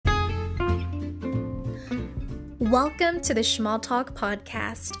Welcome to the Small Talk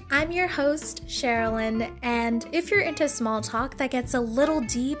podcast. I'm your host, Sherilyn, and if you're into small talk that gets a little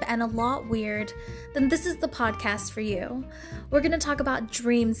deep and a lot weird, then this is the podcast for you. We're going to talk about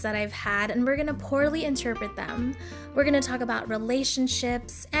dreams that I've had, and we're going to poorly interpret them. We're going to talk about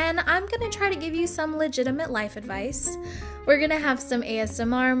relationships, and I'm going to try to give you some legitimate life advice. We're going to have some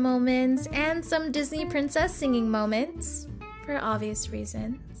ASMR moments and some Disney princess singing moments, for obvious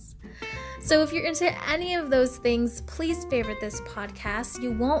reasons. So if you're into any of those things, please favorite this podcast.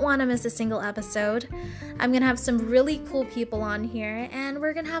 You won't want to miss a single episode. I'm going to have some really cool people on here, and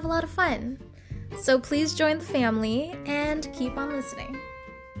we're going to have a lot of fun. So please join the family and keep on listening.